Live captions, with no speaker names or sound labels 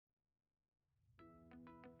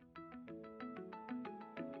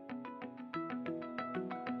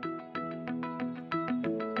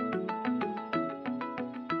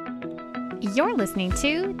You're listening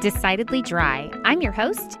to Decidedly Dry. I'm your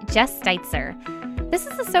host, Jess Steitzer. This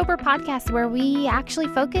is a sober podcast where we actually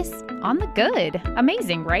focus on the good.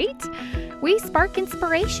 Amazing, right? We spark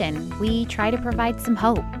inspiration, we try to provide some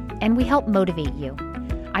hope, and we help motivate you.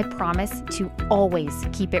 I promise to always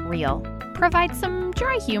keep it real, provide some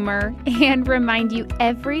dry humor, and remind you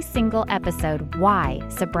every single episode why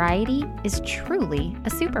sobriety is truly a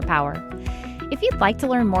superpower. If you'd like to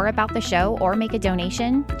learn more about the show or make a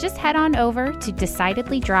donation, just head on over to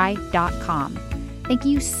decidedlydry.com. Thank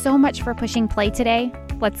you so much for pushing play today.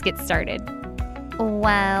 Let's get started.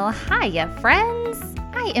 Well, hiya, friends.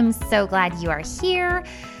 I am so glad you are here,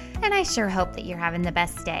 and I sure hope that you're having the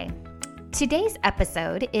best day. Today's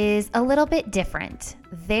episode is a little bit different.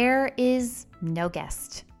 There is no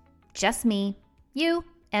guest, just me, you,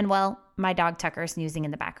 and well, my dog Tucker snoozing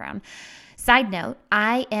in the background. Side note,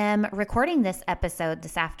 I am recording this episode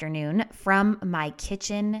this afternoon from my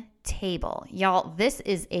kitchen table. Y'all, this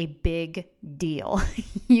is a big deal.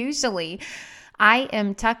 Usually, I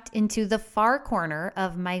am tucked into the far corner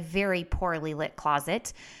of my very poorly lit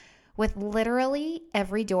closet with literally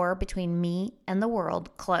every door between me and the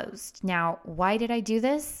world closed. Now, why did I do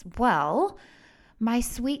this? Well, my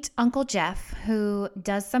sweet Uncle Jeff, who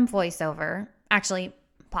does some voiceover, actually,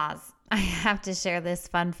 pause. I have to share this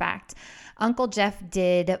fun fact. Uncle Jeff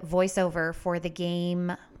did voiceover for the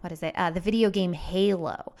game, the video game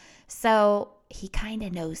Halo. So he kind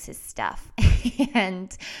of knows his stuff.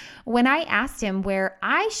 And when I asked him where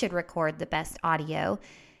I should record the best audio,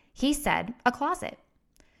 he said a closet.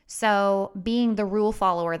 So being the rule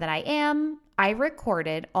follower that I am, I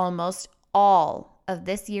recorded almost all of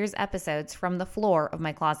this year's episodes from the floor of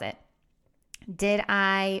my closet. Did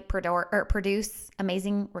I produce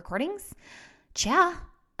amazing recordings? Yeah.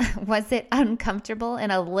 Was it uncomfortable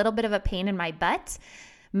and a little bit of a pain in my butt?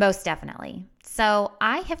 Most definitely. So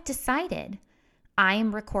I have decided I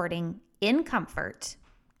am recording in comfort,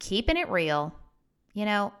 keeping it real. You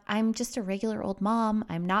know, I'm just a regular old mom.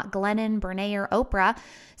 I'm not Glennon, Brene, or Oprah.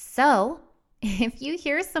 So if you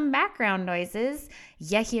hear some background noises,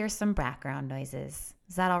 you hear some background noises.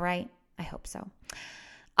 Is that all right? I hope so.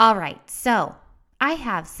 All right. So I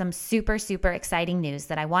have some super, super exciting news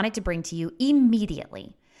that I wanted to bring to you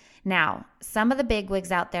immediately. Now, some of the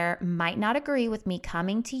bigwigs out there might not agree with me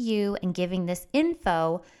coming to you and giving this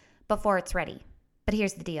info before it's ready. But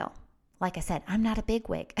here's the deal. Like I said, I'm not a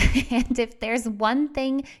bigwig. And if there's one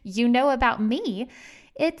thing you know about me,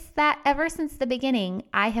 it's that ever since the beginning,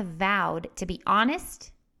 I have vowed to be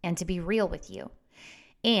honest and to be real with you.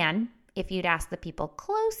 And if you'd ask the people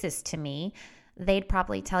closest to me, they'd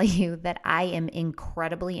probably tell you that I am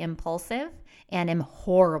incredibly impulsive and am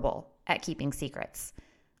horrible at keeping secrets.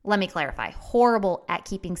 Let me clarify, horrible at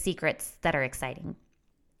keeping secrets that are exciting.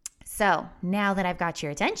 So now that I've got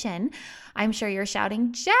your attention, I'm sure you're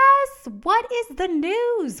shouting, Jess, what is the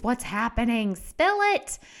news? What's happening? Spill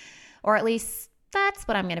it. Or at least that's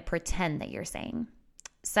what I'm going to pretend that you're saying.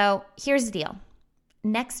 So here's the deal.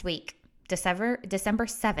 Next week, December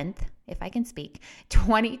 7th, if I can speak,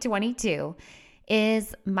 2022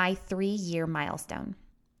 is my 3-year milestone.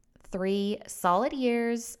 3 solid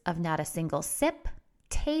years of not a single sip,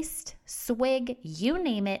 taste, swig, you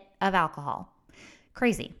name it, of alcohol.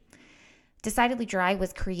 Crazy. Decidedly Dry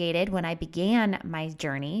was created when I began my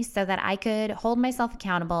journey so that I could hold myself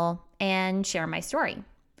accountable and share my story.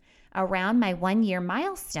 Around my 1-year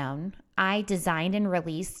milestone, I designed and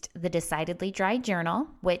released the Decidedly Dry Journal,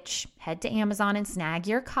 which head to Amazon and snag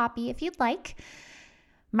your copy if you'd like.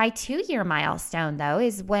 My 2-year milestone, though,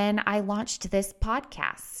 is when I launched this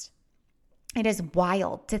podcast. It is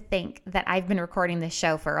wild to think that I've been recording this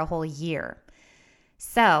show for a whole year.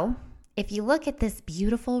 So if you look at this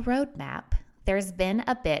beautiful roadmap, there's been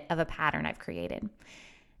a bit of a pattern I've created.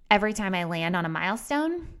 Every time I land on a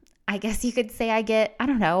milestone, I guess you could say I get, a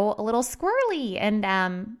little squirrely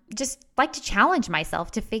and just like to challenge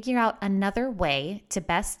myself to figure out another way to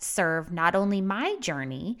best serve not only my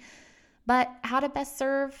journey, but how to best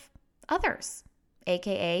serve others,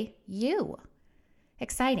 aka you.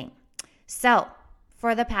 Exciting. So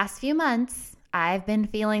for the past few months, I've been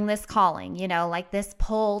feeling this calling, like this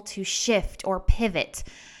pull to shift or pivot.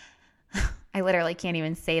 I literally can't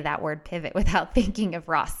even say that word pivot without thinking of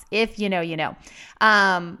Ross. If you know, you know.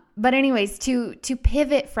 But anyways, to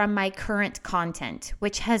pivot from my current content,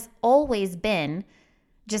 which has always been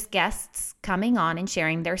just guests coming on and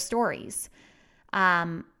sharing their stories.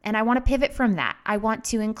 And I want to pivot from that. I want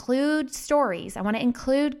to include stories. I want to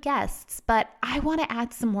include guests, but I want to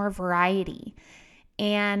add some more variety.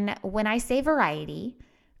 And when I say variety,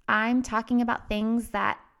 I'm talking about things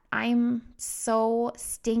that I'm so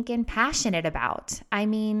stinking passionate about.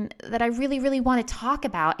 That I really, really want to talk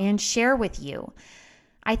about and share with you.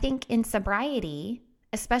 I think in sobriety,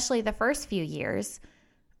 especially the first few years,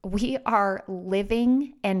 we are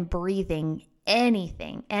living and breathing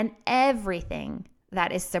anything and everything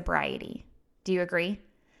that is sobriety. Do you agree?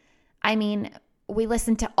 We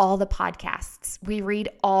listen to all the podcasts. We read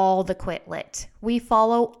all the Quit Lit. We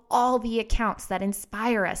follow all the accounts that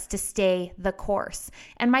inspire us to stay the course.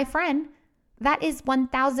 And my friend, that is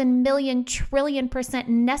 1,000 million trillion %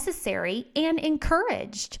 necessary and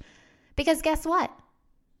encouraged. Because guess what?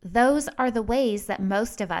 Those are the ways that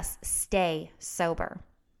most of us stay sober.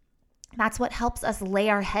 That's what helps us lay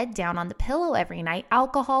our head down on the pillow every night,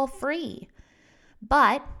 alcohol-free.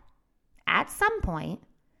 But at some point,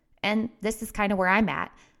 and this is kind of where I'm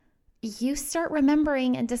at, you start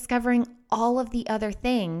remembering and discovering all of the other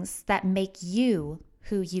things that make you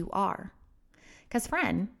who you are. Because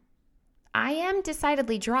friend, I am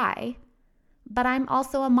decidedly dry, but I'm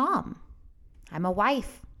also a mom. I'm a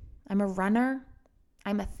wife. I'm a runner.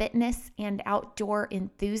 I'm a fitness and outdoor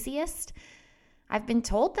enthusiast. I've been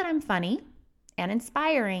told that I'm funny and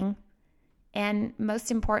inspiring, and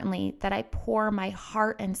most importantly, that I pour my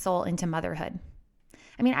heart and soul into motherhood.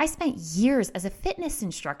 I spent years as a fitness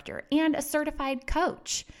instructor and a certified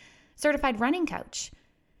running coach.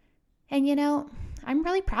 And I'm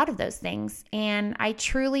really proud of those things. And I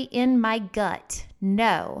truly, in my gut,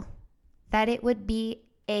 know that it would be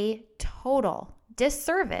a total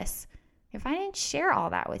disservice if I didn't share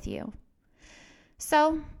all that with you.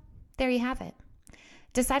 So there you have it.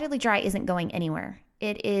 Decidedly Dry isn't going anywhere.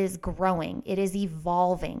 It is growing. It is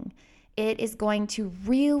evolving. It is going to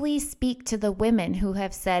really speak to the women who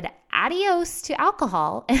have said adios to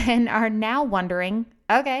alcohol and are now wondering,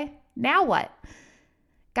 okay, now what?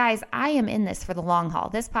 Guys, I am in this for the long haul.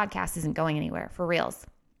 This podcast isn't going anywhere, for reals.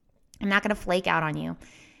 I'm not going to flake out on you.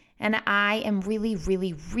 And I am really,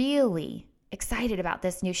 really, really excited about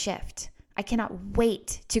this new shift. I cannot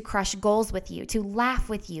wait to crush goals with you, to laugh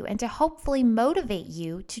with you, and to hopefully motivate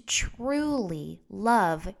you to truly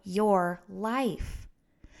love your life.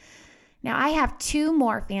 Now, I have 2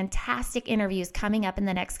 more fantastic interviews coming up in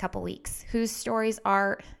the next couple weeks whose stories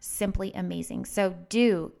are simply amazing. So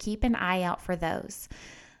do keep an eye out for those.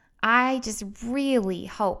 I just really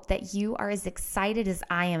hope that you are as excited as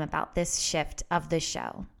I am about this shift of the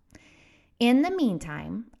show. In the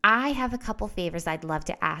meantime, I have a couple favors I'd love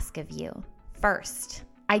to ask of you. First,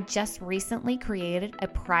 I just recently created a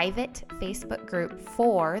private Facebook group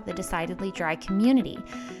for the Decidedly Dry community.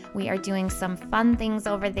 We are doing some fun things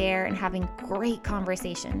over there and having great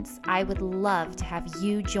conversations. I would love to have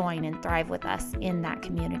you join and thrive with us in that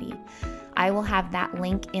community. I will have that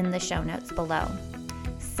link in the show notes below.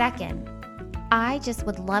 Second, I just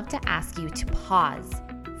would love to ask you to pause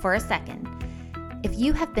for a second. If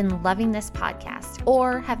you have been loving this podcast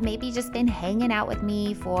or have maybe just been hanging out with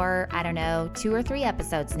me for, 2 or 3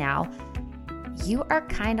 episodes now, you are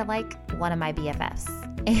kind of like one of my BFFs.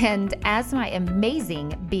 And as my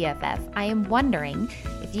amazing BFF, I am wondering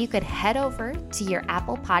if you could head over to your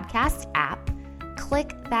Apple Podcast app,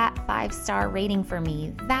 click that 5-star rating for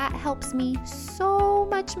me. That helps me so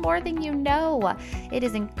much more than you know. It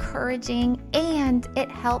is encouraging and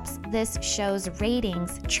it helps this show's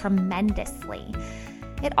ratings tremendously.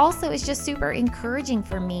 It also is just super encouraging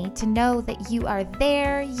for me to know that you are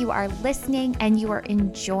there, you are listening, and you are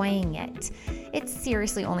enjoying it. It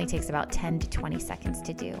seriously only takes about 10 to 20 seconds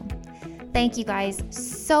to do. Thank you guys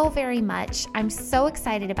so very much. I'm so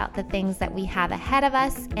excited about the things that we have ahead of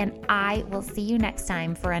us, and I will see you next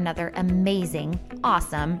time for another amazing,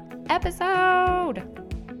 awesome episode.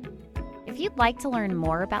 If you'd like to learn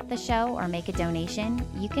more about the show or make a donation,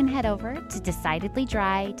 you can head over to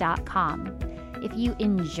decidedlydry.com. If you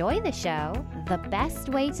enjoy the show, the best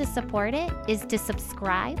way to support it is to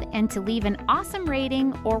subscribe and to leave an awesome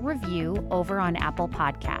rating or review over on Apple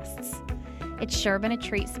Podcasts. It's sure been a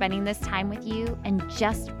treat spending this time with you, and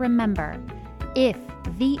just remember, if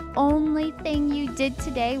the only thing you did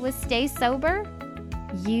today was stay sober,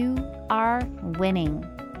 you are winning.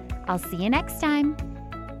 I'll see you next time.